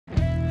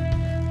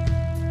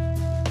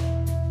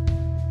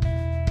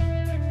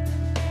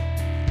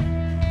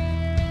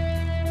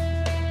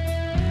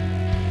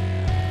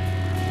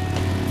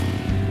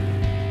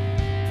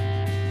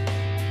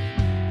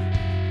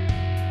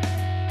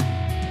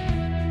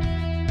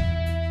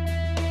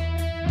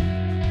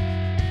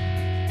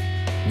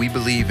We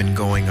believe in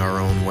going our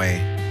own way,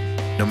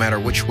 no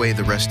matter which way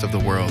the rest of the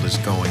world is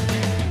going.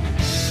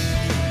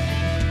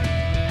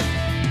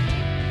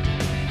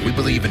 We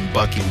believe in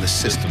bucking the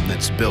system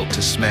that's built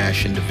to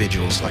smash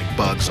individuals like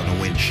bugs on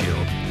a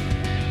windshield.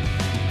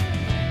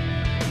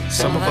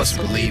 Some of us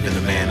believe in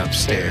the man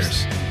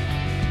upstairs.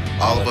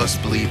 All of us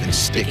believe in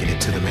sticking it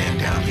to the man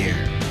down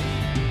here.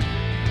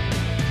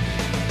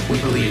 We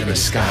believe in the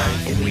sky,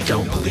 and we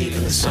don't believe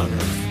in the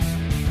sunroof.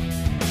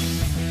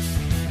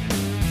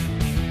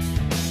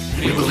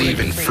 We believe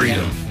in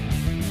freedom.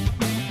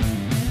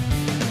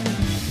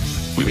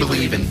 We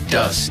believe in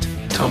dust,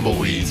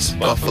 tumbleweeds,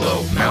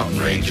 buffalo,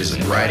 mountain ranges,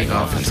 and riding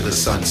off into the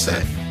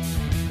sunset.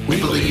 We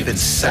believe in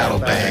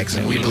saddlebags,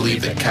 and we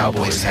believe that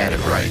cowboys had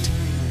it right.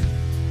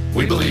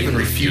 We believe in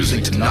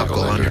refusing to knuckle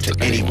under to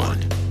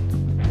anyone.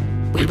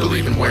 We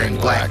believe in wearing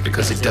black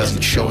because it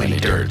doesn't show any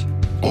dirt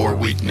or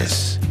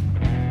weakness.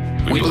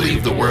 We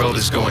believe the world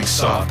is going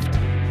soft,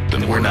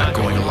 and we're not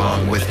going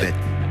along with it.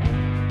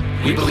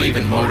 We believe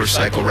in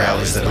motorcycle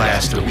rallies that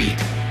last a week.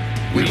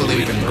 We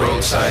believe in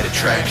roadside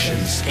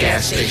attractions,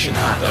 gas station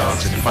hot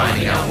dogs, and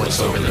finding out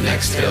what's over the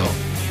next hill.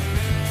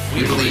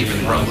 We believe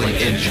in rumbling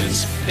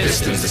engines,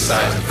 pistons the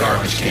size of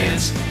garbage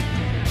cans,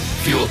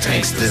 fuel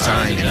tanks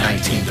designed in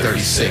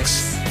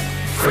 1936,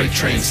 freight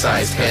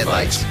train-sized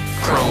headlights,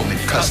 chrome and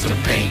custom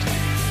paint.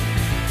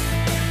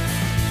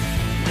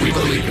 We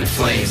believe in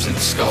flames and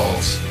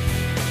skulls.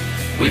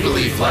 We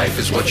believe life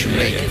is what you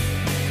make it,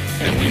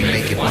 and we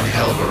make it one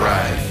hell of a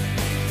ride.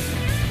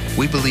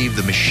 We believe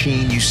the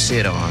machine you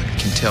sit on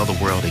can tell the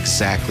world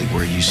exactly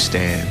where you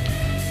stand.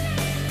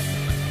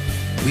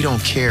 We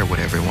don't care what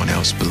everyone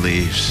else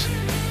believes.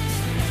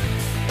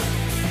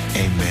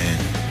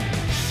 Amen.